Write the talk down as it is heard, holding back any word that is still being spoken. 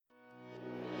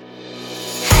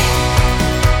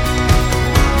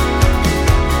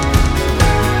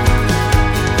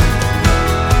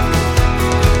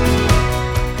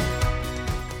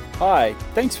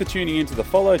Thanks for tuning in to the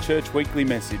Follow Church weekly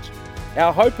message.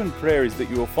 Our hope and prayer is that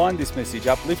you will find this message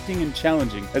uplifting and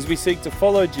challenging as we seek to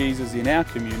follow Jesus in our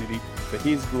community for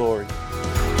His glory.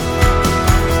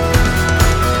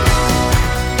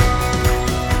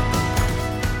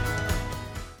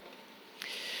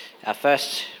 Our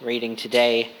first reading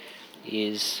today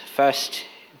is 1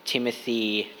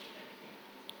 Timothy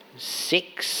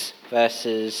 6,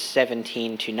 verses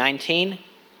 17 to 19.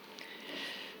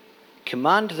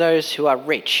 Command those who are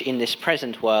rich in this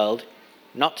present world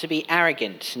not to be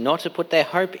arrogant, nor to put their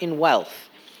hope in wealth,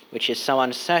 which is so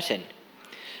uncertain,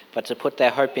 but to put their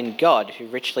hope in God, who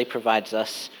richly provides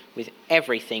us with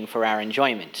everything for our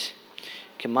enjoyment.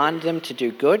 Command them to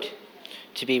do good,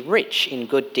 to be rich in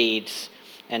good deeds,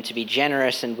 and to be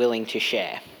generous and willing to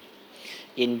share.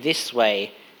 In this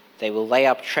way, they will lay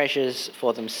up treasures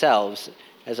for themselves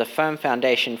as a firm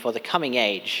foundation for the coming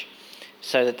age,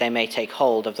 so that they may take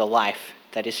hold of the life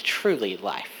that is truly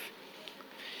life.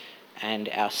 And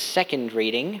our second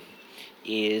reading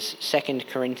is 2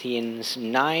 Corinthians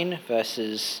 9,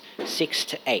 verses 6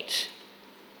 to 8.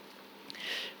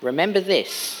 Remember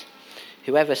this: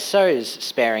 whoever sows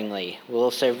sparingly will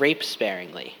also reap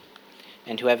sparingly,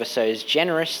 and whoever sows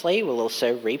generously will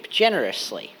also reap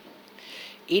generously.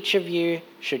 Each of you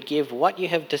should give what you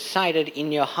have decided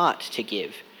in your heart to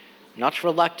give, not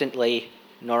reluctantly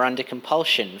nor under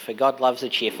compulsion, for God loves a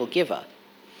cheerful giver.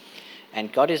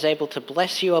 And God is able to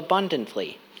bless you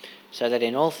abundantly, so that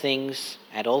in all things,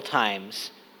 at all times,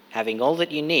 having all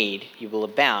that you need, you will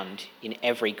abound in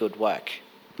every good work.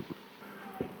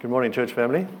 Good morning, church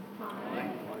family.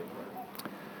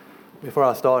 Before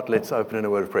I start, let's open in a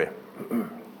word of prayer.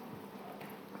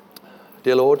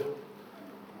 Dear Lord,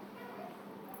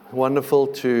 wonderful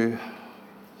to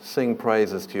sing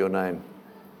praises to your name.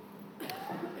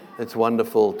 It's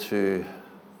wonderful to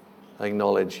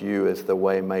acknowledge you as the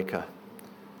way maker.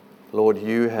 Lord,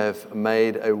 you have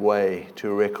made a way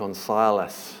to reconcile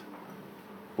us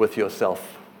with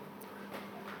yourself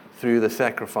through the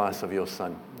sacrifice of your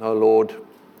Son. Oh Lord,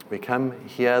 we come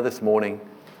here this morning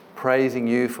praising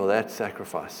you for that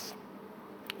sacrifice.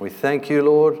 We thank you,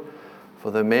 Lord,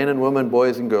 for the men and women,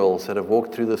 boys and girls that have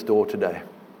walked through this door today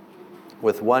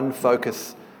with one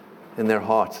focus in their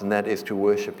hearts, and that is to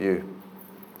worship you.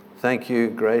 Thank you,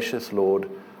 gracious Lord,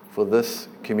 for this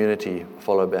community,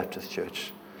 Follow Baptist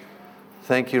Church.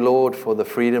 Thank you, Lord, for the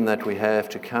freedom that we have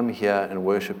to come here and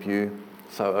worship you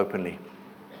so openly.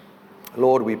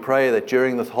 Lord, we pray that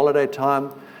during this holiday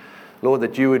time, Lord,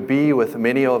 that you would be with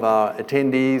many of our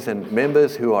attendees and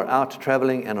members who are out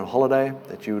traveling and on holiday,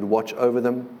 that you would watch over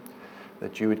them,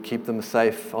 that you would keep them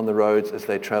safe on the roads as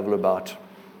they travel about.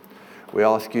 We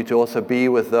ask you to also be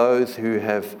with those who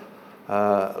have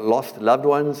lost loved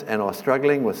ones and are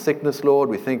struggling with sickness, Lord.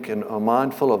 We think and are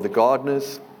mindful of the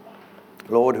gardeners,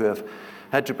 Lord, who have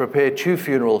had to prepare 2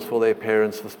 funerals for their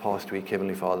parents this past week,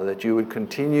 Heavenly Father, that you would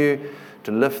continue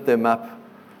to lift them up,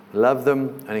 love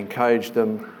them and encourage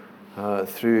them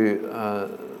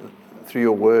through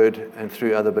your word and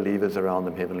through other believers around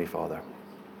them, Heavenly Father.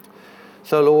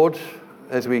 So, Lord,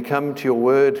 as we come to your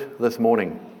word this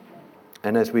morning,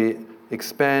 and as we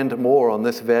expand more on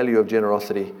this value of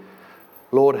generosity,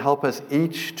 Lord, help us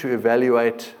each to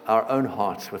evaluate our own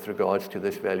hearts with regards to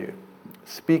this value.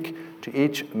 Speak to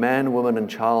each man, woman, and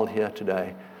child here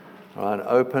today. All right,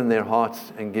 open their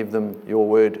hearts and give them your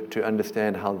word to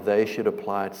understand how they should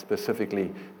apply it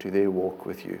specifically to their walk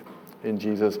with you. In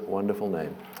Jesus' wonderful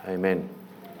name, amen.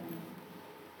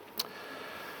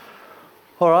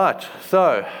 All right,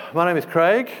 so my name is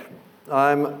Craig.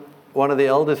 I'm one of the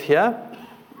elders here.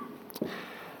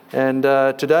 And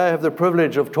today I have the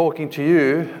privilege of talking to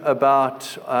you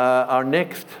about our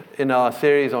next in our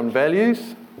series on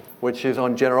values, which is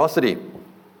on generosity.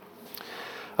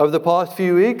 Over the past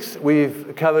few weeks,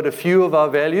 we've covered a few of our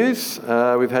values.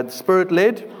 We've had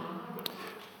spirit-led,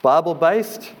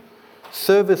 Bible-based,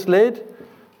 service-led,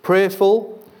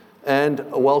 prayerful, and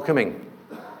welcoming.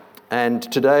 And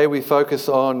today we focus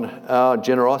on our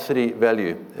generosity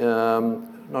value.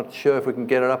 Not sure if we can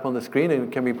get it up on the screen, and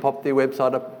can we pop the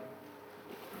website up?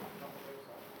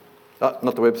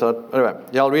 Not the website. Anyway,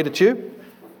 yeah, I'll read it to you.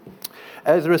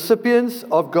 As recipients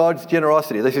of God's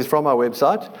generosity, this is from our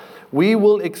website, we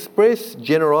will express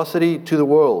generosity to the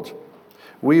world.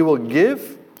 We will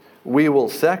give, we will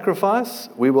sacrifice,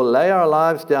 we will lay our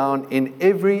lives down in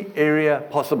every area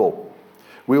possible.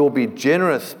 We will be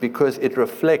generous because it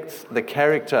reflects the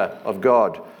character of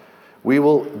God.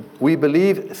 We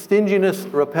believe stinginess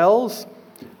repels,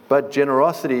 but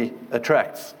generosity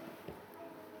attracts.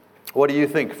 What do you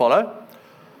think, Follow?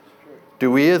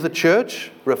 Do we as a church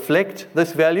reflect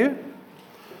this value?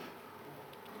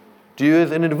 Do Do you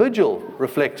as an individual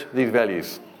reflect these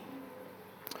values?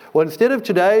 Well, instead of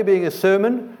today being a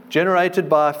sermon generated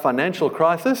by a financial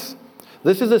crisis,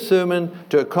 this is a sermon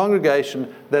to a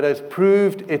congregation that has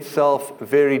proved itself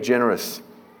very generous.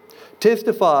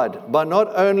 Testified by not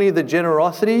only the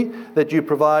generosity that you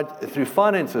provide through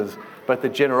finances, but the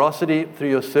generosity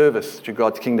through your service to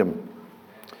God's kingdom.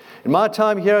 In my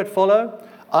time here at Follow,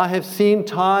 I have seen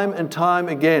time and time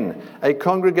again a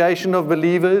congregation of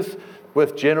believers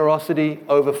with generosity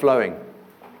overflowing.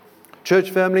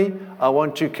 Church family, I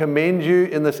want to commend you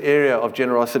in this area of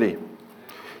generosity.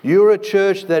 You're a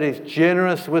church that is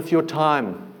generous with your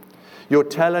time, your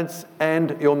talents,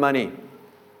 and your money.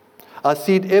 I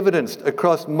see it evidenced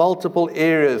across multiple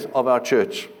areas of our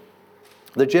church.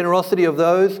 The generosity of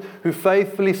those who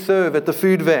faithfully serve at the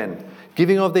food van,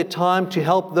 giving of their time to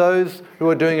help those who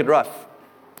are doing it rough.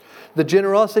 The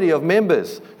generosity of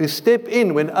members who step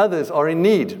in when others are in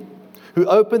need, who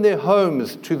open their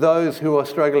homes to those who are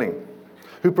struggling,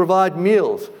 who provide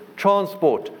meals,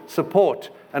 transport, support,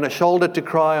 and a shoulder to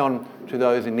cry on to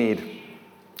those in need.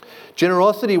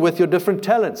 Generosity with your different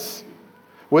talents,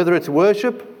 whether it's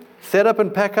worship, set up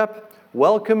and pack up,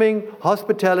 welcoming,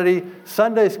 hospitality,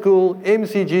 Sunday school,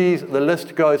 MCGs, the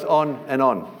list goes on and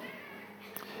on.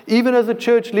 Even as a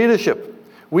church leadership,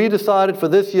 we decided for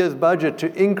this year's budget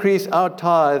to increase our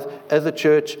tithe as a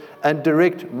church and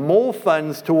direct more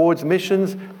funds towards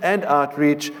missions and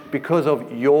outreach because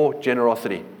of your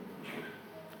generosity.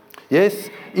 Yes,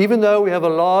 even though we have a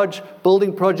large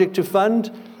building project to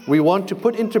fund, we want to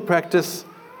put into practice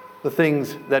the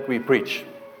things that we preach.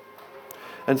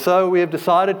 And so we have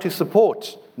decided to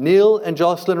support Neil and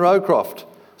Jocelyn Rowcroft,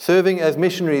 serving as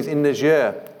missionaries in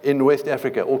Niger in West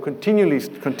Africa, or continue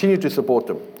to support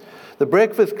them. The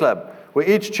Breakfast Club, where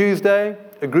each Tuesday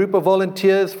a group of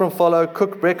volunteers from Follow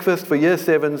cook breakfast for Year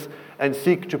 7s and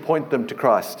seek to point them to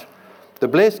Christ. The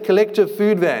Blessed Collective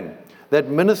Food Van that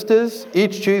ministers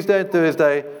each Tuesday and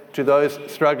Thursday to those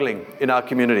struggling in our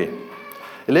community.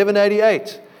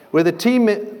 1188, where the team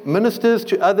ministers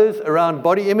to others around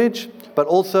body image, but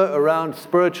also around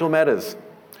spiritual matters.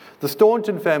 The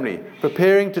Staunton family,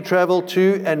 preparing to travel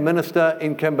to and minister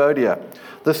in Cambodia.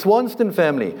 The Swanston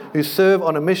family, who serve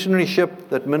on a missionary ship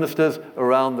that ministers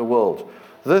around the world.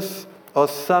 These are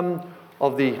some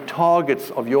of the targets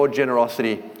of your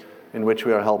generosity in which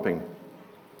we are helping.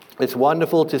 It's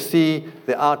wonderful to see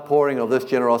the outpouring of this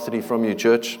generosity from you,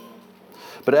 church.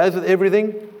 But as with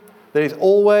everything, there is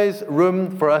always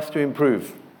room for us to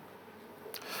improve.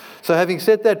 So having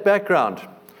set that background,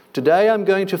 today I'm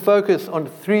going to focus on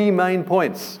 3 main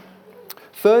points.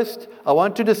 First, I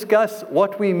want to discuss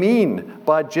what we mean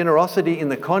by generosity in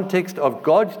the context of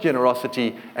God's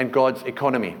generosity and God's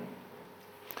economy.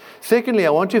 Secondly, I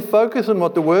want to focus on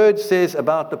what the Word says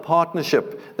about the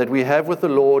partnership that we have with the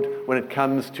Lord when it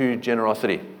comes to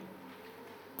generosity.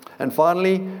 And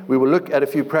finally, we will look at a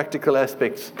few practical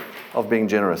aspects of being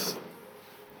generous.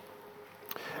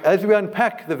 As we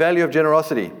unpack the value of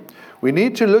generosity, we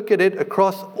need to look at it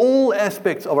across all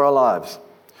aspects of our lives.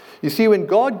 You see, when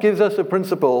God gives us a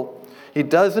principle, He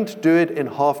doesn't do it in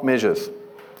half measures.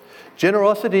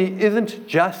 Generosity isn't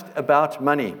just about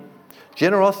money.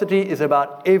 Generosity is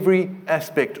about every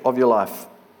aspect of your life.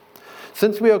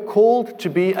 Since we are called to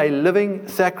be a living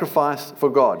sacrifice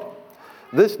for God,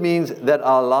 this means that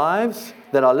our lives,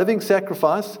 that our living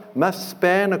sacrifice must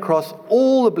span across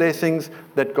all the blessings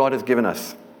that God has given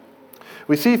us.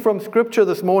 We see from Scripture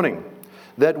this morning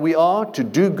that we are to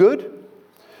do good,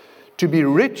 to be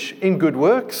rich in good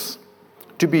works,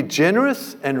 to be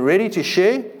generous and ready to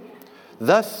share,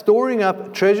 thus storing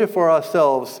up treasure for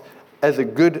ourselves as a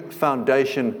good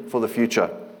foundation for the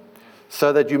future,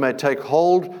 so that you may take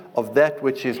hold of that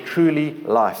which is truly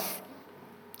life.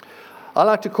 I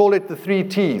like to call it the 3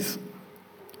 T's.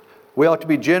 We are to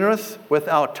be generous with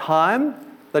our time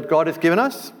that God has given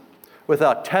us, with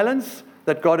our talents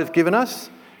that God has given us,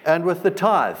 and with the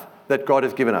tithe that God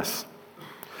has given us.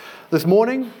 This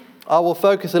morning, I will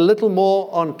focus a little more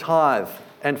on tithe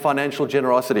and financial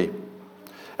generosity,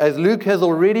 as Luke has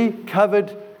already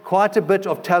covered quite a bit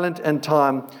of talent and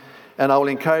time, and I will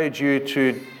encourage you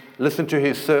to listen to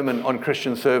his sermon on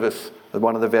Christian service,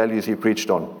 one of the values he preached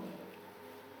on.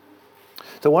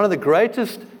 So one of the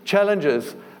greatest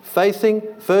challenges facing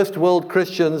first world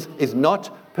Christians is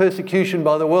not persecution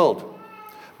by the world,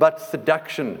 but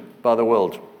seduction by the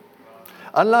world.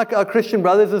 Unlike our Christian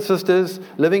brothers and sisters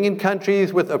living in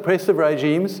countries with oppressive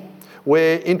regimes,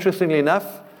 where, interestingly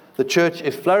enough, the church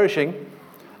is flourishing,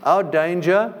 our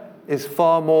danger is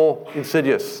far more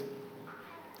insidious.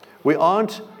 We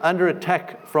aren't under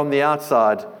attack from the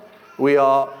outside, we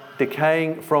are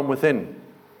decaying from within.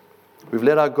 We've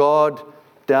let our guard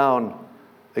down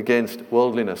against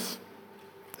worldliness.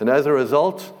 And as a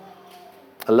result,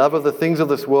 a love of the things of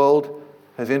this world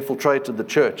has infiltrated the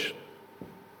church.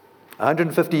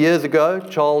 150 years ago,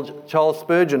 Charles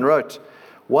Spurgeon wrote,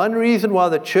 "One reason why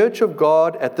the Church of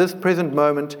God at this present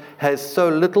moment has so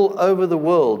little over the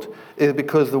world is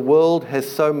because the world has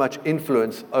so much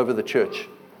influence over the church."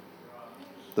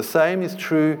 The same is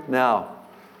true now.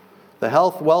 The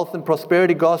health, wealth, and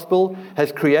prosperity gospel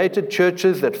has created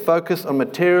churches that focus on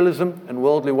materialism and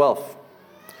worldly wealth.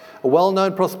 A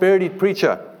well-known prosperity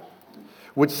preacher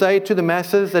would say to the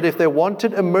masses that if they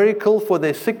wanted a miracle for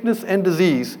their sickness and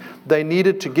disease, they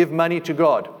needed to give money to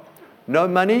God. No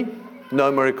money,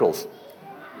 no miracles.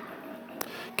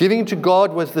 Giving to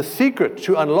God was the secret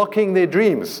to unlocking their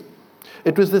dreams.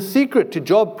 It was the secret to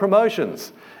job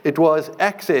promotions. It was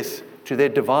access to their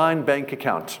divine bank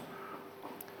account.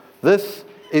 This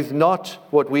is not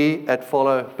what we at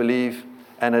Follow believe,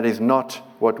 and it is not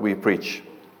what we preach.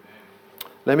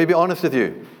 Let me be honest with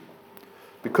you.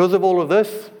 Because of all of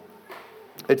this,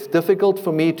 it's difficult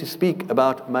for me to speak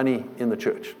about money in the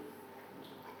church.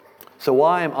 So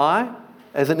why am I,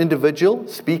 as an individual,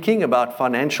 speaking about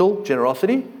financial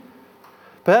generosity?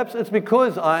 Perhaps it's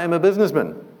because I am a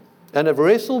businessman and have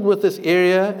wrestled with this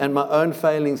area and my own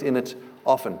failings in it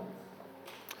often.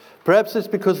 Perhaps it's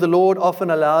because the Lord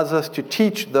often allows us to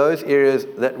teach those areas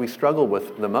that we struggle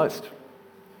with the most.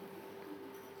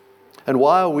 And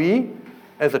why are we,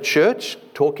 as a church,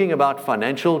 talking about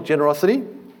financial generosity?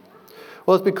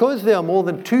 Well, it's because there are more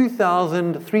than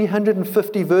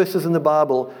 2,350 verses in the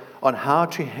Bible on how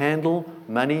to handle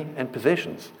money and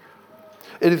possessions.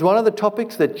 It is one of the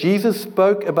topics that Jesus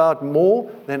spoke about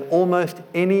more than almost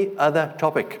any other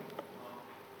topic.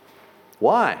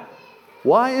 Why?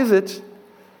 Why is it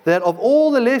that of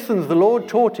all the lessons the Lord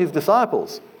taught his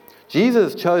disciples,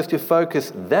 Jesus chose to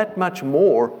focus that much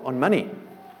more on money?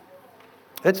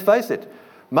 Let's face it,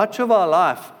 much of our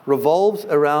life revolves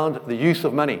around the use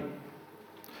of money.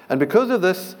 And because of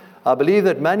this, I believe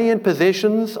that money and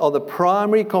possessions are the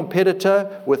primary competitor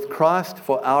with Christ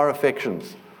for our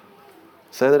affections.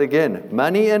 Say that again.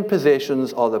 Money and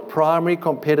possessions are the primary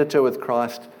competitor with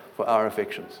Christ for our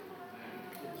affections.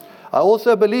 I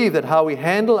also believe that how we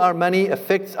handle our money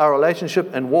affects our relationship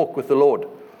and walk with the Lord.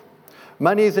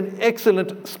 Money is an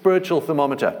excellent spiritual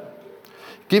thermometer,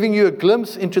 giving you a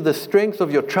glimpse into the strength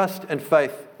of your trust and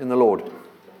faith in the Lord.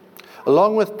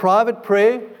 Along with private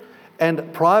prayer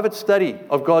and private study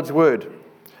of God's Word,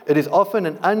 it is often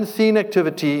an unseen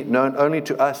activity known only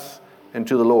to us and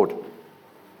to the Lord.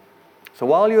 So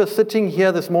while you are sitting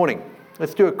here this morning,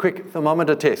 let's do a quick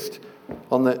thermometer test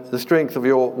on the strength of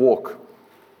your walk.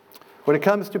 When it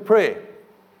comes to prayer,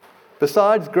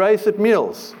 besides grace at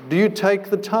meals, do you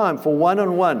take the time for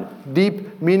one-on-one,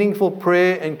 deep, meaningful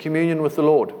prayer and communion with the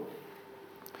Lord?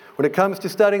 When it comes to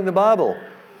studying the Bible,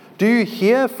 do you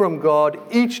hear from God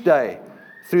each day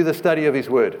through the study of His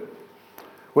Word?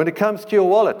 When it comes to your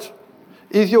wallet,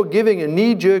 is your giving a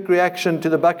knee-jerk reaction to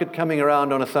the bucket coming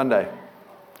around on a Sunday?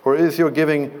 Or is your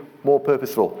giving more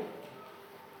purposeful?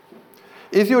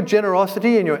 Is your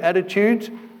generosity and your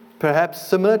attitude perhaps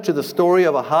similar to the story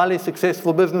of a highly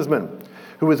successful businessman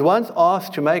who was once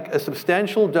asked to make a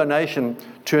substantial donation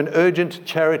to an urgent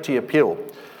charity appeal?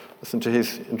 Listen to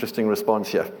his interesting response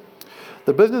here.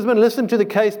 The businessman listened to the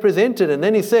case presented, and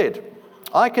then he said,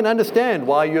 "I can understand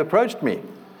why you approached me.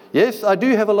 Yes, I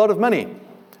do have a lot of money,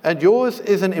 and yours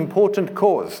is an important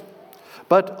cause.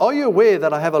 But are you aware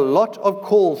that I have a lot of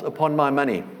calls upon my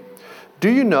money? Do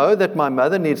you know that my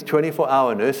mother needs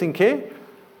 24-hour nursing care?"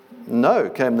 "No,"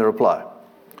 came the reply.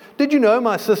 "Did you know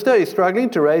my sister is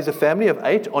struggling to raise a family of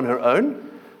 8 on her own?"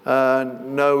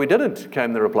 "No, we didn't,"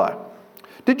 came the reply.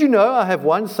 "Did you know I have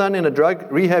one son in a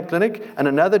drug rehab clinic and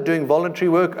another doing voluntary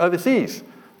work overseas?"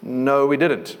 "No, we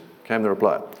didn't," came the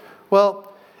reply.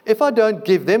 "Well, if I don't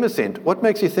give them a cent, what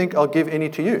makes you think I'll give any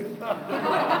to you?"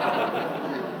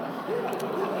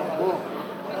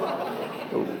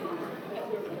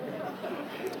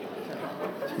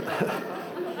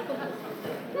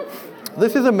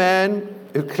 This is a man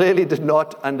who clearly did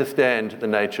not understand the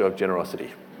nature of generosity.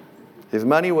 His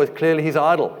money was clearly his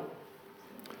idol.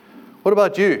 What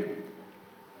about you?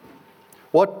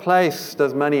 What place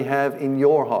does money have in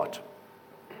your heart?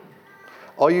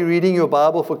 Are you reading your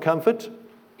Bible for comfort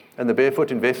and the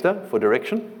Barefoot Investor for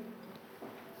direction?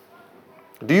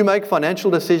 Do you make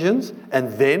financial decisions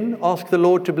and then ask the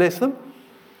Lord to bless them?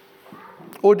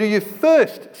 Or do you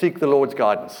first seek the Lord's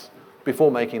guidance before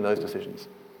making those decisions?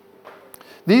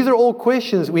 These are all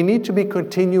questions we need to be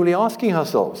continually asking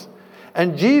ourselves.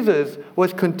 And Jesus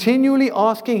was continually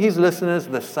asking his listeners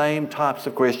the same types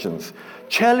of questions,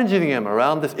 challenging them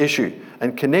around this issue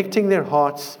and connecting their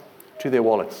hearts to their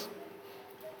wallets.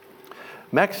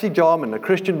 Maxi Jarman, a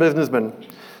Christian businessman,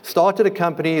 started a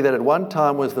company that at one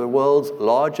time was the world's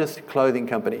largest clothing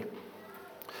company.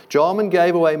 Jarman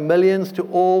gave away millions to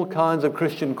all kinds of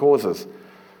Christian causes.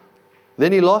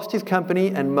 Then he lost his company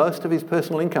and most of his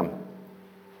personal income.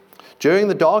 During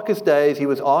the darkest days, he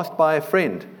was asked by a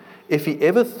friend if he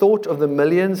ever thought of the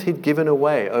millions he'd given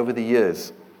away over the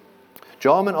years.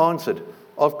 Jarman answered,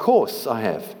 "Of course I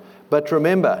have. But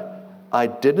remember, I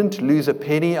didn't lose a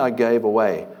penny I gave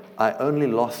away. I only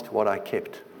lost what I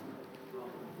kept."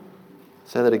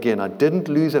 Say that again. I didn't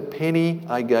lose a penny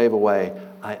I gave away.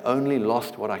 I only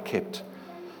lost what I kept.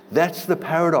 That's the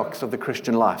paradox of the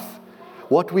Christian life.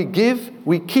 What we give,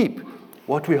 we keep.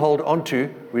 What we hold on to,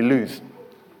 we lose.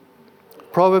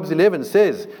 Proverbs 11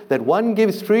 says that one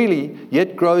gives freely,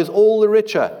 yet grows all the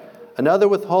richer. Another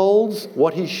withholds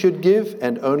what he should give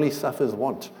and only suffers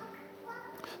want.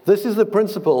 This is the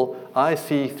principle I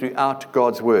see throughout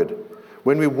God's word.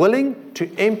 When we're willing to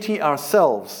empty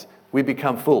ourselves, we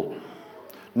become full.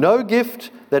 No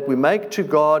gift that we make to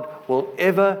God will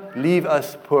ever leave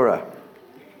us poorer.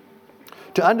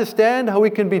 To understand how we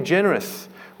can be generous,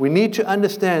 we need to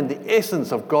understand the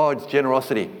essence of God's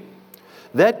generosity.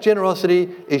 That generosity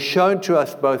is shown to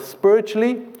us both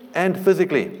spiritually and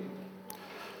physically.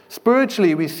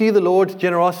 Spiritually, we see the Lord's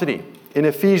generosity in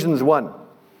Ephesians 1.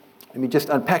 Let me just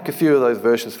unpack a few of those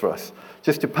verses for us,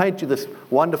 just to paint you this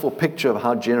wonderful picture of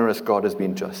how generous God has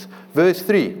been to us. Verse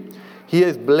 3, He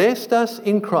has blessed us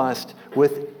in Christ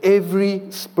with every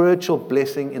spiritual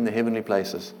blessing in the heavenly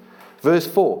places. Verse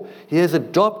 4, He has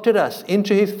adopted us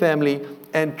into His family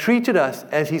and treated us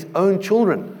as His own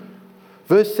children.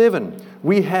 Verse 7,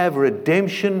 we have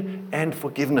redemption and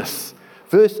forgiveness.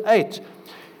 Verse 8,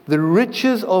 the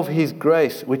riches of His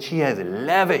grace which He has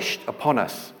lavished upon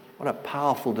us. What a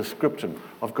powerful description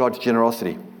of God's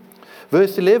generosity.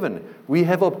 Verse 11, we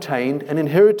have obtained an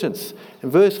inheritance.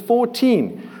 In verse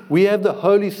 14, we have the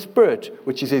Holy Spirit,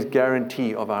 which is His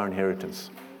guarantee of our inheritance.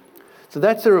 So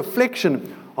that's a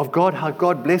reflection of God, how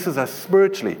God blesses us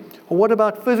spiritually. Well, what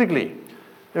about physically?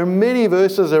 There are many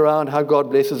verses around how God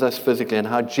blesses us physically and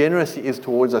how generous He is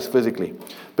towards us physically.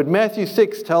 But Matthew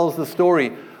 6 tells the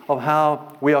story of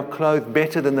how we are clothed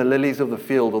better than the lilies of the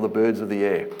field or the birds of the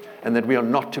air, and that we are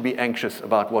not to be anxious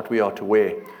about what we are to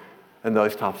wear and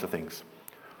those types of things.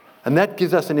 And that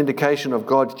gives us an indication of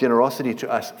God's generosity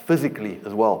to us physically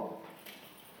as well.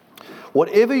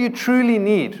 Whatever you truly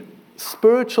need,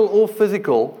 spiritual or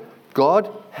physical, God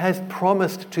has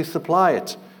promised to supply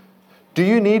it. Do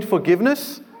you need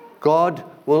forgiveness? God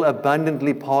will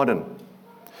abundantly pardon.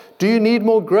 Do you need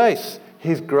more grace?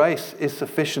 His grace is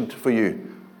sufficient for you.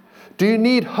 Do you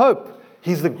need hope?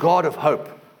 He's the God of hope.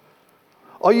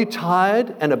 Are you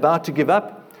tired and about to give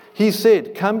up? He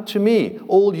said, "Come to me,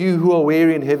 all you who are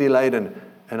weary and heavy laden,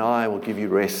 and I will give you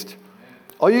rest."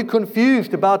 Are you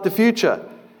confused about the future?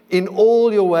 In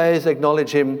all your ways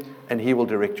acknowledge Him, and He will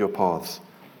direct your paths.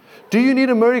 Do you need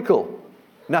a miracle?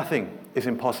 Nothing is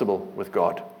impossible with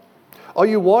God. Are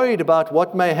you worried about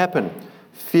what may happen?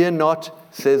 Fear not,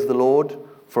 says the Lord,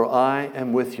 for I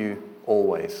am with you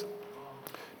always.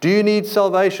 Do you need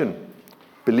salvation?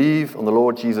 Believe on the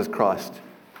Lord Jesus Christ,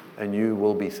 and you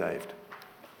will be saved.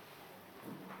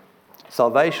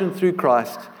 Salvation through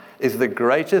Christ is the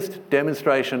greatest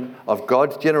demonstration of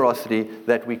God's generosity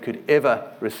that we could ever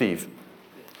receive.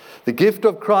 The gift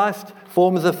of Christ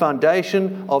forms the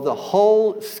foundation of the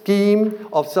whole scheme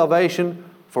of salvation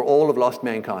for all of lost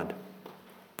mankind.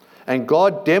 And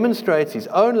God demonstrates His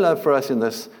own love for us in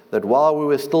this, that while we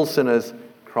were still sinners,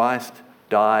 Christ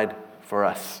died for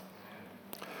us.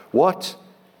 What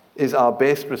is our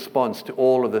best response to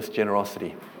all of this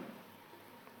generosity?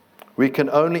 We can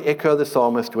only echo the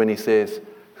psalmist when he says,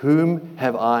 "Whom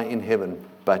have I in heaven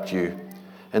but you?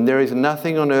 And there is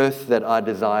nothing on earth that I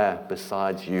desire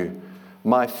besides you.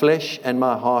 My flesh and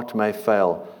my heart may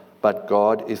fail, but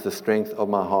God is the strength of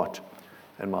my heart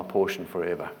and my portion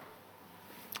forever."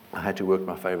 I had to work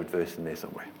my favorite verse in there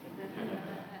somewhere.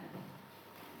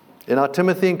 In our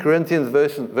Timothy and Corinthians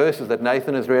verses that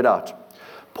Nathan has read out,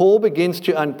 Paul begins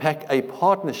to unpack a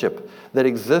partnership that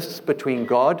exists between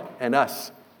God and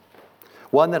us.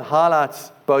 One that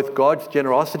highlights both God's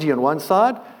generosity on one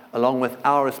side, along with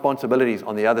our responsibilities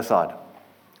on the other side.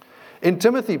 In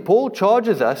Timothy, Paul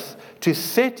charges us to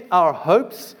set our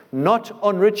hopes not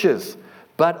on riches,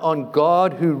 but on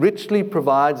God who richly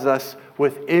provides us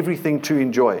with everything to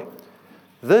enjoy.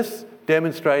 This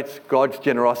demonstrates God's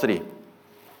generosity.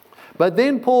 But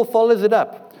then Paul follows it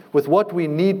up with what we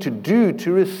need to do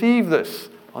to receive this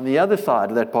on the other side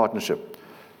of that partnership.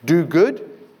 Do good,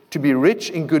 to be rich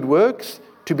in good works,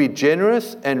 to be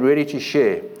generous and ready to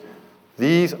share.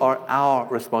 These are our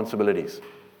responsibilities.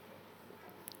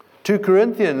 2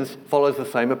 Corinthians follows the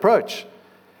same approach.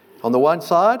 On the one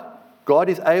side, God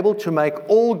is able to make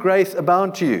all grace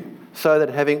abound to you, so that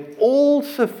having all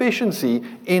sufficiency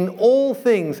in all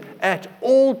things at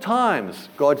all times,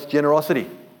 God's generosity,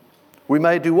 we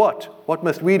may do what? What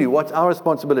must we do? What's our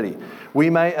responsibility? We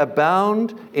may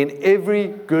abound in every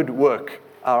good work,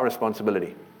 our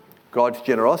responsibility. God's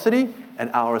generosity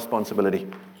and our responsibility.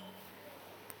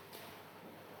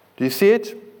 Do you see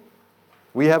it?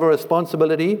 We have a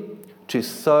responsibility to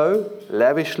sow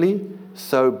lavishly,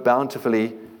 sow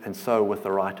bountifully, and sow with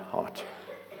the right heart.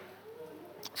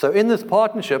 So in this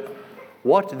partnership,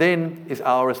 what then is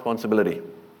our responsibility?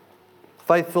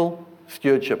 Faithful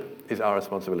stewardship is our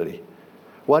responsibility.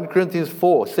 1 Corinthians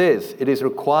 4 says, it is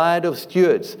required of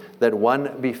stewards that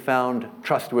one be found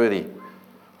trustworthy.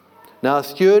 Now, a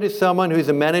steward is someone who is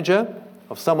a manager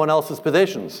of someone else's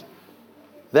possessions.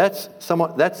 That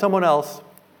someone else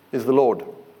is the Lord.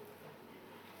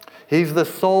 He's the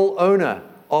sole owner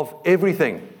of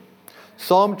everything.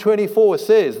 Psalm 24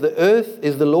 says, the earth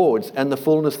is the Lord's and the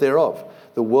fullness thereof,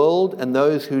 the world and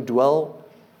those who dwell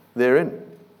therein.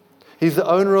 He's the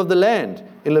owner of the land.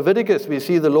 In Leviticus, we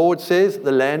see the Lord says,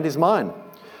 the land is mine.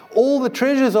 All the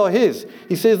treasures are his.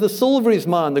 He says, the silver is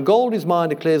mine, the gold is mine,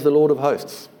 declares the Lord of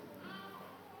hosts.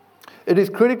 It is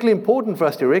critically important for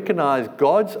us to recognize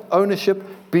God's ownership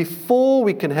before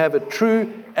we can have a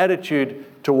true attitude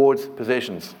towards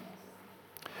possessions.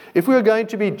 If we are going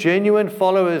to be genuine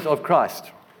followers of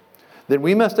Christ, then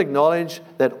we must acknowledge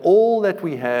that all that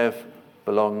we have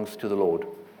belongs to the Lord.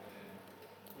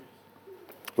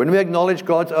 When we acknowledge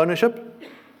God's ownership,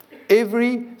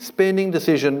 every spending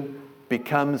decision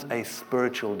becomes a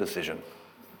spiritual decision.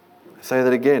 I say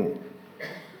that again.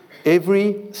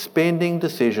 Every spending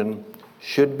decision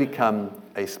should become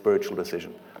a spiritual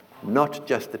decision, not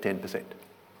just the 10%.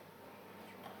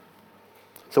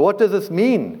 So what does this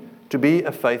mean to be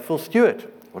a faithful steward?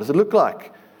 What does it look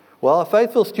like? Well, a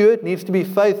faithful steward needs to be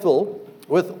faithful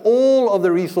with all of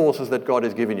the resources that God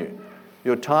has given you.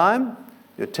 Your time,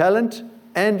 your talent,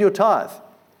 and your tithe.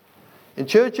 In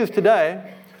churches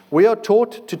today, we are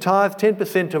taught to tithe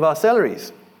 10% of our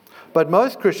salaries. But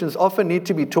most Christians often need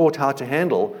to be taught how to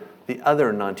handle the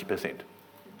other 90%.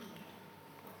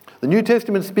 The New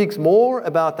Testament speaks more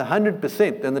about the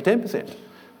 100% than the 10%.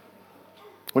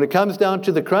 When it comes down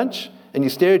to the crunch, and you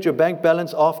stare at your bank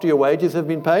balance after your wages have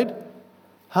been paid,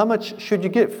 how much should you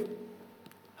give?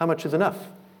 How much is enough?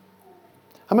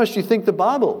 How much do you think the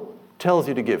Bible tells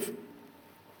you to give?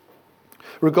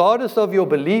 Regardless of your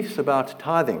beliefs about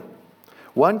tithing,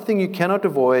 one thing you cannot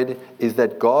avoid is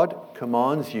that God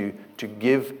commands you to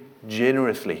give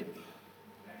generously.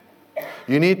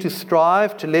 You need to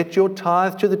strive to let your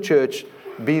tithe to the church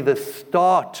be the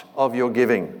start of your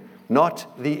giving, not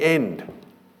the end.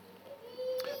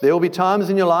 There will be times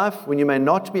in your life when you may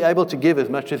not be able to give as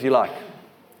much as you like.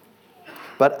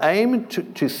 But aim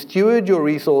to steward your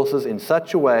resources in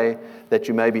such a way that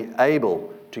you may be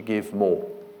able to give more.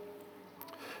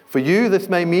 For you, this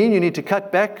may mean you need to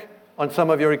cut back on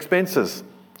some of your expenses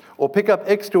or pick up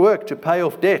extra work to pay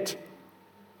off debt.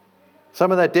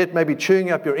 Some of that debt may be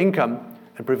chewing up your income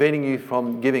and preventing you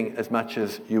from giving as much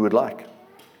as you would like.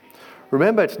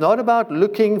 Remember, it's not about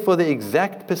looking for the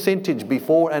exact percentage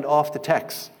before and after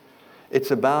tax.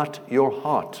 It's about your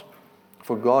heart,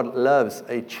 for God loves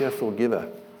a cheerful giver.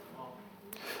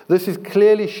 This is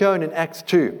clearly shown in Acts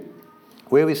 2,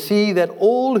 where we see that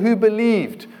all who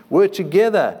believed were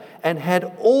together and had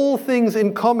all things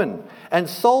in common, and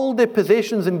sold their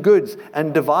possessions and goods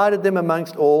and divided them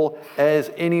amongst all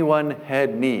as anyone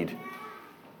had need.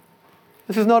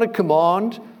 This is not a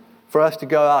command for us to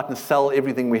go out and sell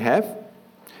everything we have.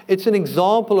 It's an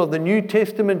example of the New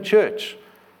Testament church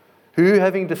who,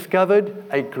 having discovered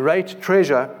a great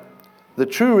treasure, the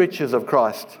true riches of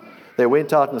Christ, they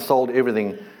went out and sold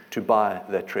everything to buy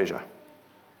that treasure.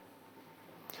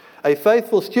 A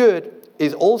faithful steward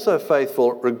is also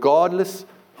faithful regardless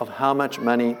of how much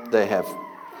money they have.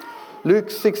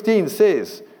 Luke 16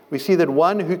 says, we see that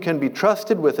one who can be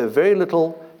trusted with a very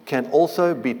little can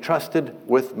also be trusted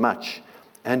with much.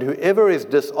 And whoever is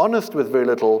dishonest with very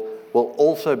little will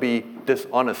also be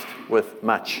dishonest with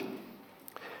much.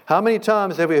 How many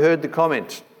times have we heard the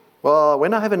comment, well,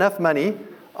 when I have enough money,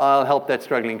 I'll help that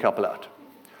struggling couple out.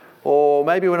 Or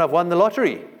maybe when I've won the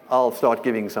lottery, I'll start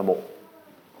giving some more.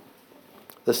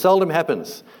 This seldom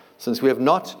happens, since we have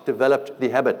not developed the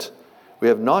habit. We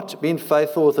have not been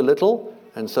faithful with a little,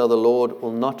 and so the Lord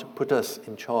will not put us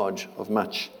in charge of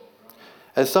much.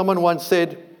 As someone once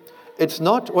said, it's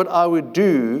not what I would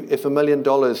do if $1 million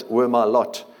were my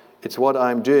lot. It's what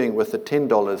I'm doing with the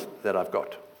 $10 that I've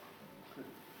got.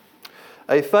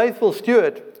 A faithful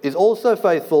steward is also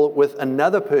faithful with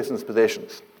another person's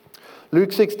possessions.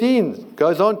 Luke 16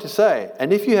 goes on to say,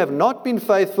 and if you have not been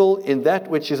faithful in that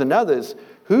which is another's,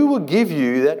 who will give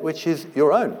you that which is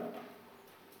your own?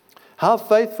 How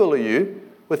faithful are you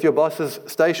with your boss's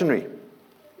stationery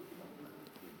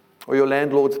or your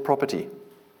landlord's property?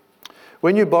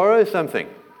 When you borrow something,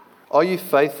 are you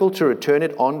faithful to return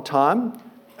it on time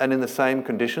and in the same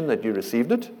condition that you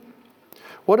received it?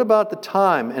 What about the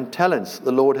time and talents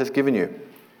the Lord has given you?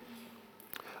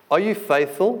 Are you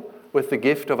faithful with the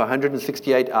gift of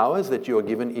 168 hours that you are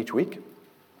given each week?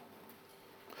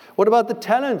 What about the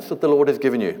talents that the Lord has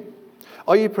given you?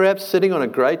 Are you perhaps sitting on a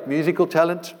great musical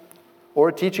talent or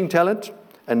a teaching talent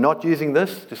and not using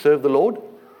this to serve the Lord?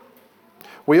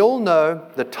 We all know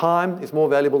that time is more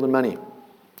valuable than money.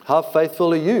 How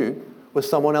faithful are you with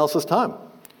someone else's time?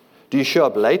 Do you show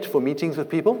up late for meetings with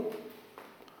people?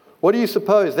 What do you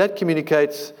suppose that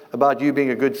communicates about you being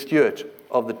a good steward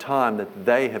of the time that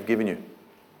they have given you?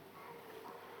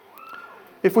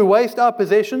 If we waste our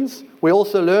possessions, we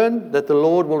also learn that the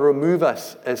Lord will remove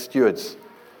us as stewards.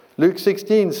 Luke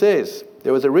 16 says,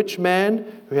 there was a rich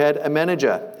man who had a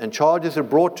manager, and charges were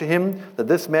brought to him that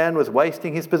this man was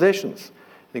wasting his possessions.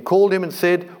 And he called him and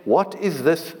said, what is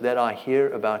this that I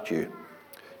hear about you?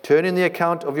 Turn in the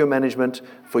account of your management,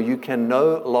 for you can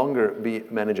no longer be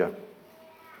manager.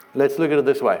 Let's look at it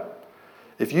this way.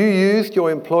 If you used your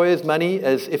employer's money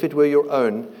as if it were your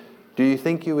own, do you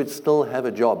think you would still have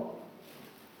a job?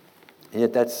 And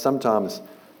yet that's sometimes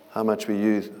how we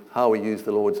use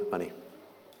the Lord's money.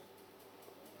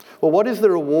 Well, what is the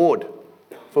reward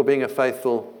for being a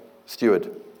faithful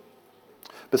steward?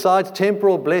 Besides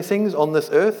temporal blessings on this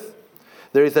earth,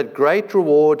 there is that great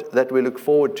reward that we look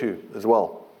forward to as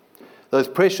well. Those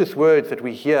precious words that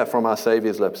we hear from our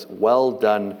Saviour's lips. Well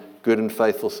done, good and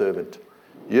faithful servant.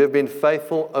 You have been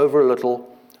faithful over a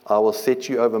little. I will set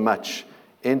you over much.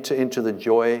 Enter into the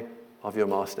joy of your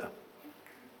master.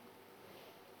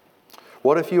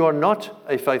 What if you are not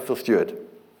a faithful steward?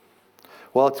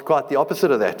 Well, it's quite the opposite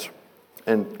of that,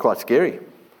 and quite scary.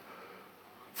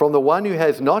 From the one who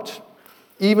has not,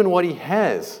 even what he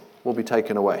has will be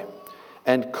taken away.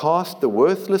 And cast the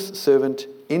worthless servant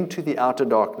into the outer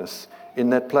darkness. In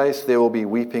that place there will be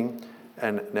weeping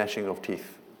and gnashing of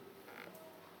teeth.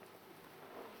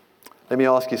 Let me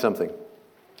ask you something.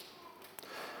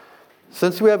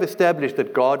 Since we have established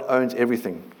that God owns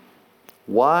everything,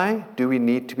 why do we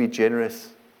need to be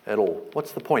generous at all?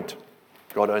 What's the point?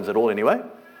 God owns it all anyway.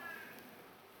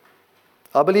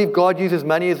 I believe God uses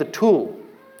money as a tool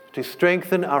to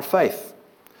strengthen our faith.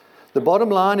 The bottom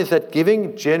line is that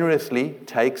giving generously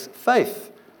takes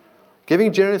faith.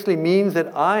 Giving generously means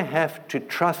that I have to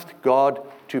trust God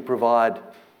to provide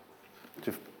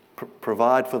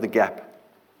for the gap.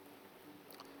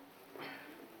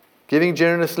 Giving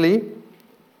generously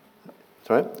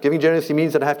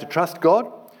means that I have to trust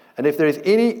God, and if there is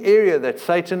any area that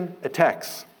Satan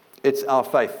attacks, it's our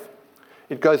faith.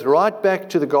 It goes right back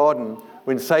to the garden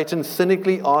when Satan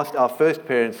cynically asked our first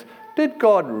parents, did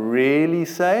God really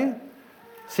say?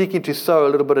 Seeking to sow a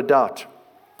little bit of doubt.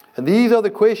 And these are the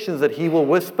questions that he will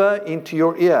whisper into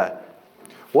your ear.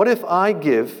 What if I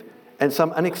give and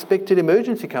some unexpected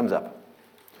emergency comes up?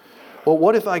 Or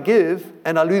what if I give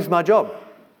and I lose my job?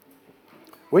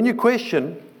 When you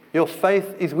question, your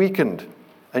faith is weakened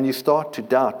and you start to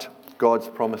doubt God's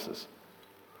promises.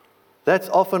 That's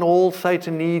often all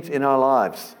Satan needs in our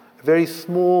lives. A very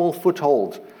small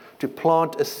foothold to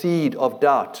plant a seed of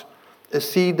doubt. A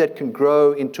seed that can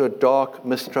grow into a dark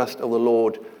mistrust of the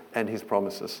Lord and his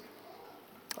promises.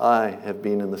 I have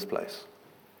been in this place.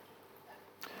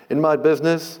 In my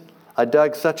business, I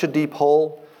dug such a deep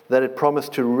hole that it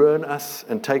promised to ruin us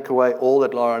and take away all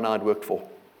that Laura and I had worked for.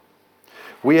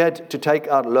 We had to take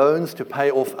out loans to pay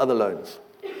off other loans.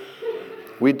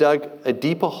 We dug a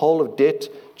deeper hole of debt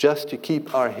just to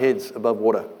keep our heads above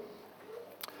water.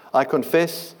 I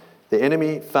confess the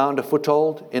enemy found a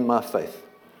foothold in my faith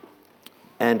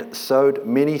and sowed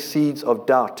many seeds of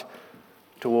doubt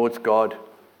towards God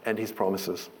and his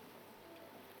promises.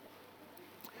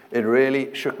 It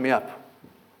really shook me up.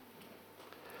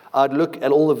 I'd look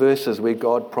at all the verses where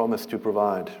God promised to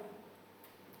provide,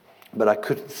 but I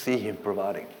couldn't see him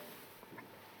providing.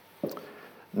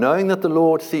 Knowing that the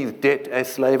Lord sees debt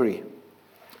as slavery,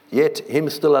 yet him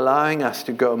still allowing us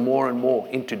to go more and more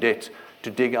into debt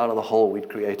to dig out of the hole we'd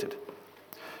created.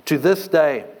 To this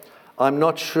day, I'm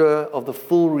not sure of the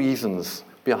full reasons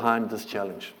behind this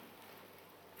challenge.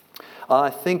 I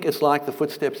think it's like the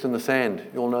footsteps in the sand.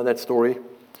 You all know that story.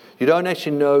 You don't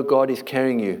actually know God is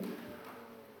carrying you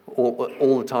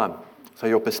all the time. So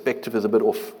your perspective is a bit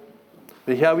off.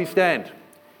 But here we stand,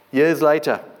 years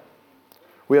later.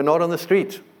 We are not on the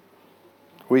street.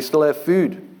 We still have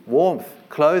food, warmth,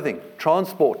 clothing,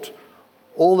 transport,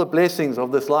 all the blessings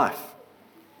of this life.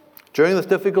 During this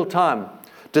difficult time,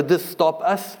 did this stop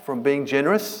us from being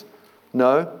generous?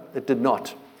 No, it did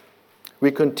not.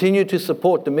 We continue to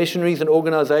support the missionaries and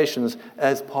organizations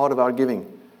as part of our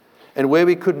giving. And where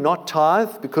we could not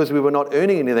tithe because we were not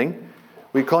earning anything,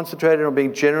 we concentrated on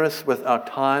being generous with our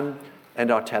time and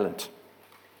our talent.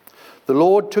 The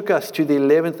Lord took us to the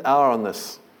 11th hour on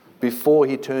this before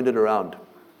He turned it around.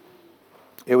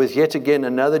 It was yet again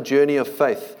another journey of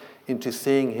faith into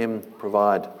seeing Him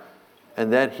provide.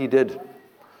 And that He did.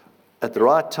 At the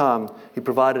right time, He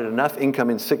provided enough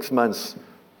income in 6 months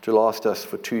to last us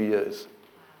for 2 years.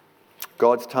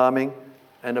 God's timing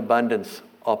and abundance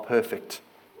are perfect.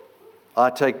 I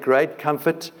take great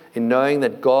comfort in knowing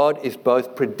that God is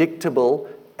both predictable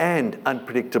and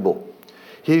unpredictable.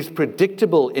 He is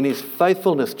predictable in His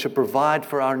faithfulness to provide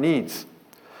for our needs,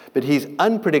 but He's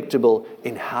unpredictable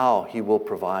in how He will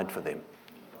provide for them.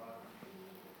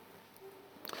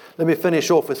 Let me finish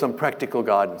off with some practical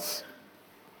guidance.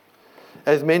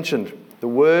 As mentioned, the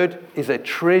Word is a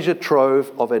treasure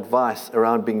trove of advice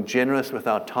around being generous with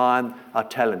our time, our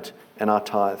talent, and our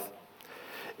tithe.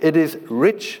 It is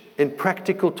rich in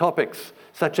practical topics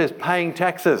such as paying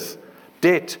taxes,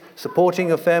 debt,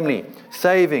 supporting a family,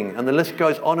 saving, and the list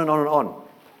goes on and on and on.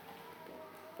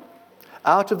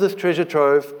 Out of this treasure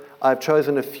trove, I've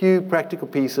chosen a few practical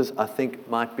pieces I think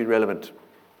might be relevant.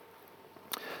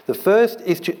 The first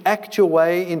is to act your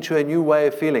way into a new way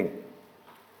of feeling.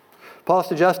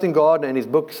 Pastor Justin Gardner, in his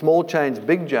book Small Change,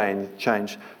 Big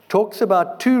Change, talks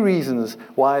about 2 reasons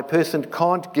why a person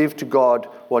can't give to God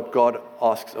what God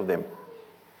asks of them.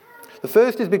 The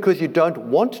first is because you don't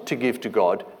want to give to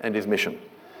God and His mission.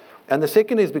 And the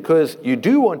second is because you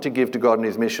do want to give to God and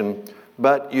His mission,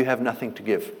 but you have nothing to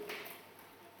give.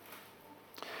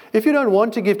 If you don't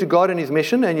want to give to God and His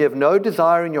mission, and you have no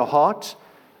desire in your heart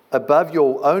above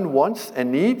your own wants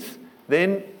and needs,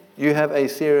 then you have a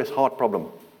serious heart problem.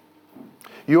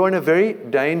 You are in a very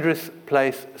dangerous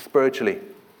place spiritually.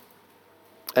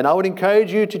 And I would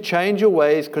encourage you to change your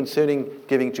ways concerning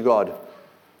giving to God.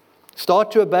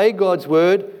 Start to obey God's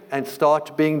word and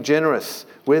start being generous,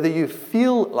 whether you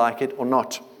feel like it or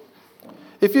not.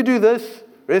 If you do this,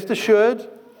 rest assured,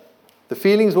 the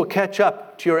feelings will catch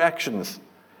up to your actions.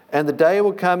 And the day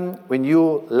will come when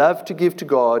you'll love to give to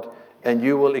God and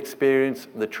you will experience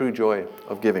the true joy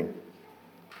of giving.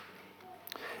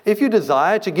 If you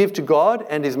desire to give to God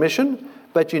and His mission,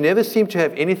 but you never seem to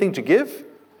have anything to give,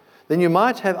 then you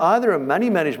might have either a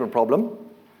money management problem,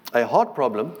 a heart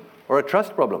problem, or a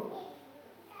trust problem.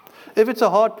 If it's a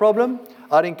heart problem,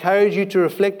 I'd encourage you to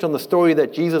reflect on the story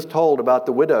that Jesus told about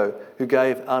the widow who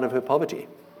gave out of her poverty.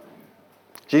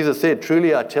 Jesus said,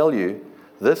 "Truly I tell you,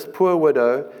 this poor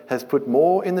widow has put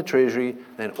more in the treasury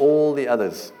than all the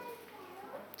others."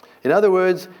 In other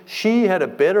words, she had a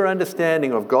better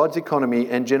understanding of God's economy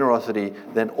and generosity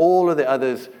than all of the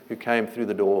others who came through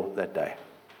the door that day.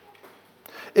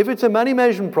 If it's a money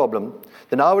management problem,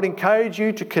 then I would encourage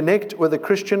you to connect with a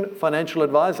Christian financial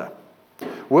advisor.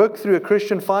 Work through a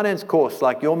Christian finance course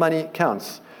like Your Money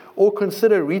Counts, or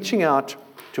consider reaching out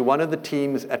to one of the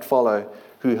teams at Follow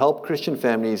who help Christian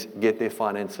families get their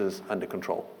finances under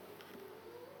control.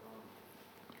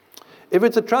 If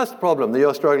it's a trust problem that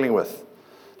you're struggling with,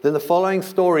 then the following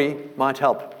story might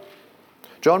help.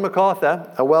 John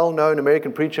MacArthur, a well-known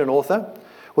American preacher and author,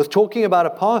 was talking about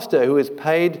a pastor who was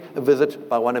paid a visit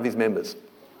by one of his members.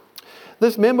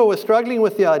 This member was struggling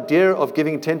with the idea of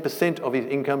giving 10% of his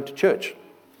income to church.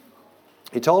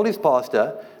 He told his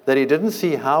pastor that he didn't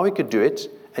see how he could do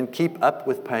it and keep up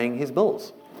with paying his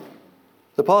bills.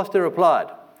 The pastor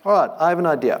replied, "All right, I have an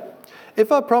idea.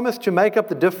 If I promise to make up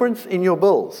the difference in your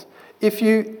bills, if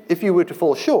you were to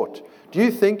fall short, do you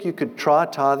think you could try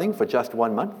tithing for just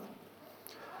 1 month?"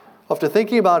 After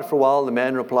thinking about it for a while, the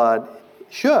man replied,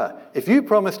 "Sure, if you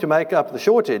promise to make up the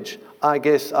shortage, I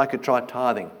guess I could try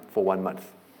tithing for 1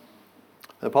 month."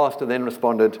 The pastor then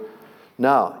responded,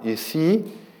 "Now, you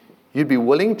see, you'd be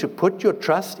willing to put your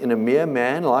trust in a mere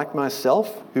man like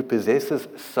myself who possesses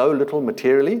so little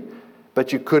materially,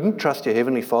 but you couldn't trust your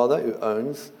Heavenly Father who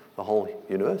owns the whole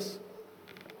universe?"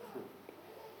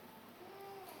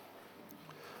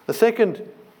 The second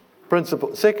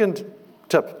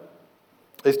tip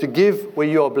is to give where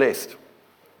you are blessed.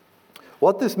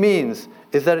 What this means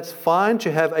is that it's fine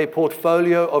to have a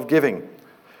portfolio of giving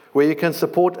where you can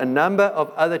support a number of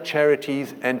other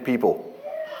charities and people.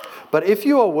 But if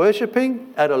you are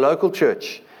worshipping at a local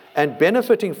church and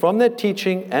benefiting from that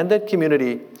teaching and that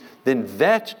community, then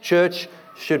that church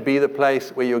should be the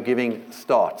place where your giving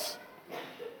starts.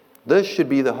 This should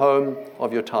be the home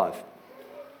of your tithe.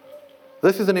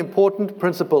 This is an important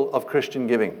principle of Christian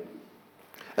giving,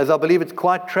 as I believe it's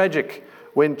quite tragic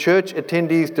when church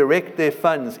attendees direct their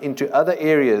funds into other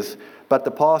areas, but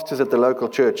the pastors at the local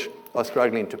church are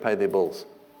struggling to pay their bills.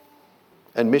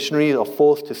 And missionaries are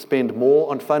forced to spend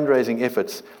more on fundraising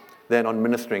efforts than on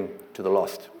ministering to the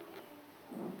lost.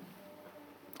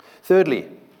 Thirdly,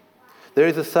 there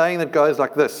is a saying that goes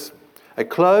like this: a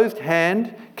closed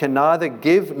hand can neither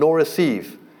give nor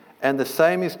receive, and the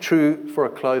same is true for a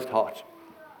closed heart.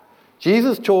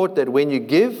 Jesus taught that when you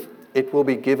give, it will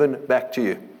be given back to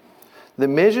you. The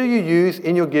measure you use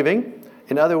in your giving,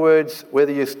 in other words,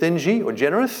 whether you're stingy or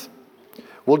generous,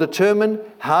 will determine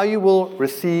how you will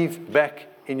receive back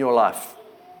in your life.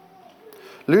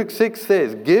 Luke 6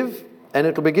 says, "Give, and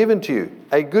it will be given to you.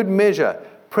 A good measure,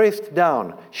 pressed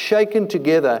down, shaken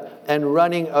together, and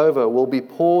running over will be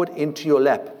poured into your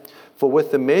lap. For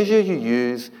with the measure you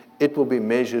use, it will be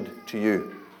measured to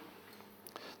you."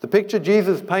 The picture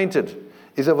Jesus painted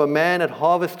is of a man at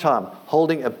harvest time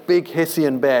holding a big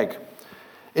Hessian bag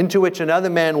into which another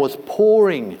man was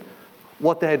pouring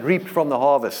what they had reaped from the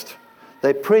harvest.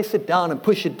 They press it down and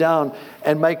push it down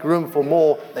and make room for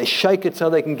more. They shake it so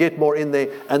they can get more in there,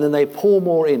 and then they pour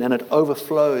more in, and it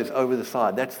overflows over the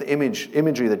side. That's the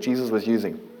imagery that Jesus was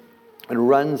using. It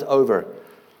runs over.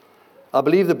 I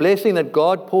believe the blessing that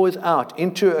God pours out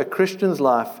into a Christian's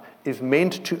life is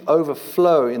meant to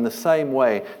overflow in the same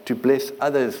way to bless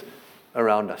others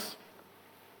around us.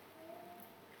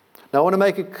 Now, I want to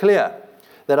make it clear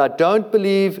that I don't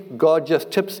believe God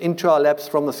just tips into our laps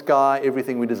from the sky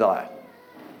everything we desire.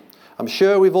 I'm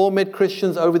sure we've all met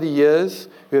Christians over the years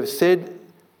who have said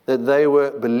that they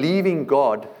were believing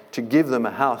God to give them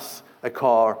a house, a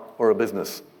car, or a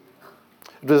business.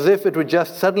 It was as if it would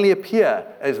just suddenly appear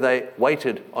as they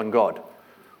waited on God.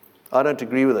 I don't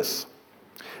agree with this.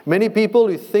 Many people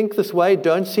who think this way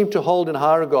don't seem to hold in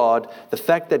high regard the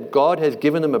fact that God has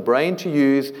given them a brain to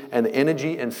use and the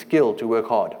energy and skill to work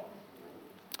hard.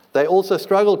 They also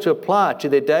struggle to apply to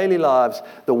their daily lives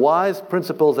the wise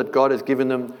principles that God has given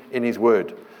them in His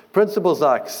Word. Principles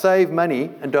like save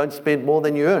money and don't spend more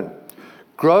than you earn.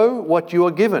 Grow what you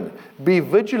are given. Be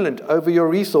vigilant over your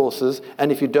resources,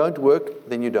 and if you don't work,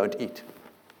 then you don't eat.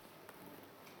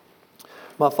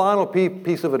 My final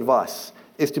piece of advice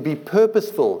is to be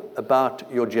purposeful about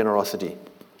your generosity.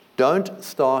 Don't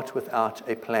start without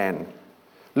a plan.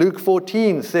 Luke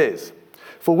 14 says,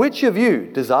 "For which of you,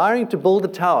 desiring to build a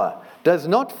tower, does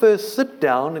not first sit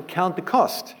down and count the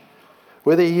cost,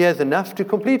 whether he has enough to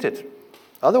complete it?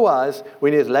 Otherwise,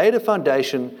 when he has laid a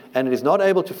foundation and it is not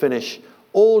able to finish,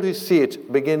 all who see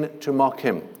it begin to mock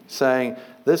him, saying,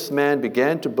 'This man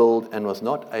began to build and was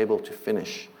not able to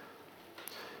finish.'"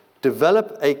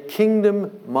 Develop a kingdom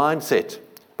mindset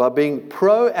by being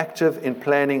proactive in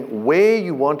planning where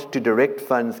you want to direct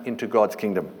funds into God's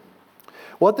kingdom.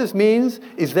 What this means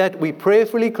is that we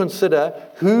prayerfully consider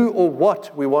who or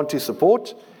what we want to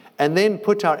support, and then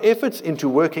put our efforts into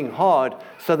working hard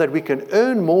so that we can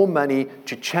earn more money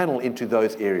to channel into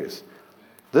those areas.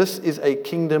 This is a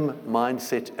kingdom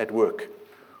mindset at work.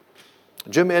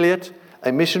 Jim Elliot,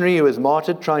 a missionary who was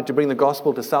martyred trying to bring the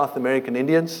gospel to South American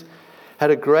Indians, had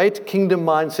a great kingdom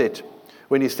mindset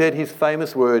when he said his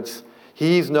famous words,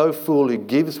 "He is no fool who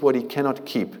gives what he cannot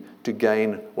keep to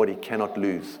gain what he cannot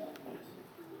lose."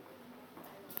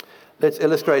 Let's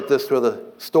illustrate this with a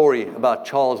story about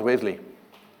Charles Wesley.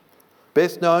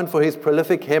 Best known for his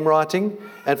prolific hymn writing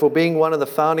and for being one of the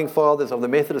founding fathers of the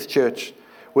Methodist Church,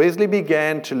 Wesley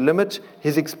began to limit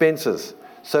his expenses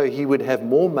so he would have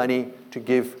more money to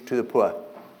give to the poor.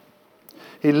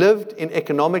 He lived in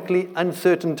economically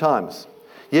uncertain times,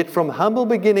 yet from humble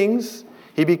beginnings,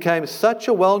 he became such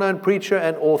a well-known preacher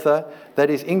and author that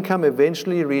his income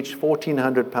eventually reached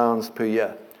 £1,400 per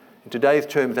year. In today's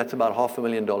terms, that's about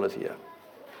 $500,000 a year.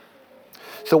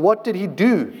 So what did he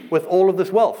do with all of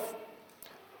this wealth?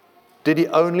 Did he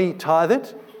only tithe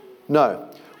it? No.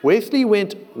 Wesley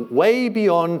went way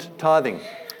beyond tithing.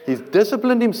 He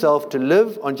disciplined himself to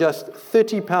live on just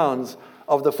 £30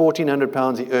 of the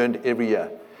 £1,400 he earned every year.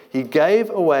 He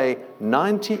gave away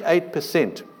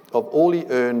 98% of all he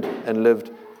earned and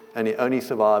lived, and he only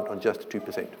survived on just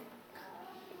 2%.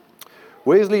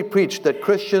 Wesley preached that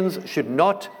Christians should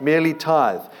not merely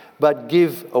tithe, but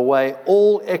give away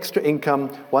all extra income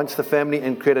once the family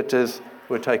and creditors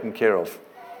were taken care of.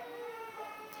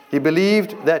 He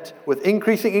believed that with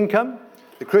increasing income,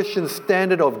 the Christian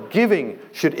standard of giving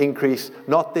should increase,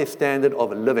 not their standard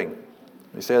of living.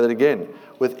 Let me say that again.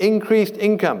 With increased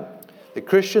income, the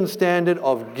Christian standard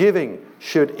of giving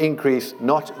should increase,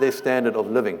 not their standard of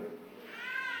living.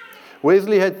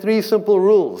 Wesley had 3 simple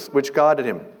rules which guided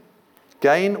him.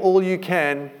 Gain all you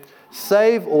can,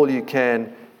 save all you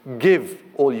can, give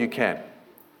all you can.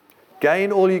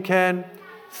 Gain all you can,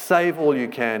 save all you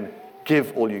can,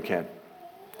 give all you can.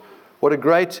 What a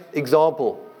great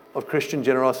example of Christian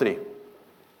generosity.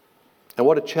 And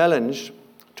what a challenge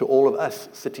to all of us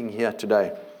sitting here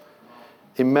today.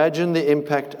 Imagine the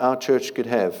impact our church could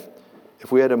have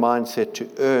if we had a mindset to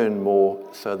earn more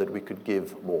so that we could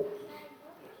give more.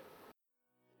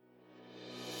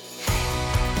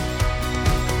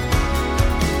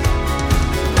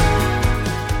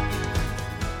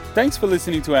 Thanks for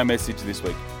listening to our message this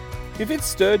week. If it's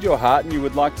stirred your heart and you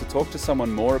would like to talk to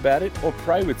someone more about it or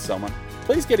pray with someone,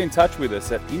 please get in touch with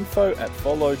us at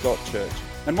info@follow.church,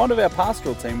 and one of our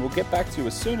pastoral team will get back to you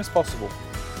as soon as possible.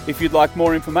 If you'd like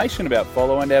more information about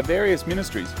Follow and our various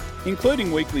ministries,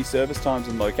 including weekly service times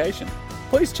and location,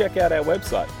 please check out our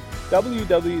website,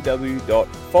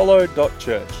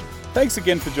 www.follow.church. Thanks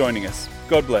again for joining us.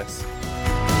 God bless.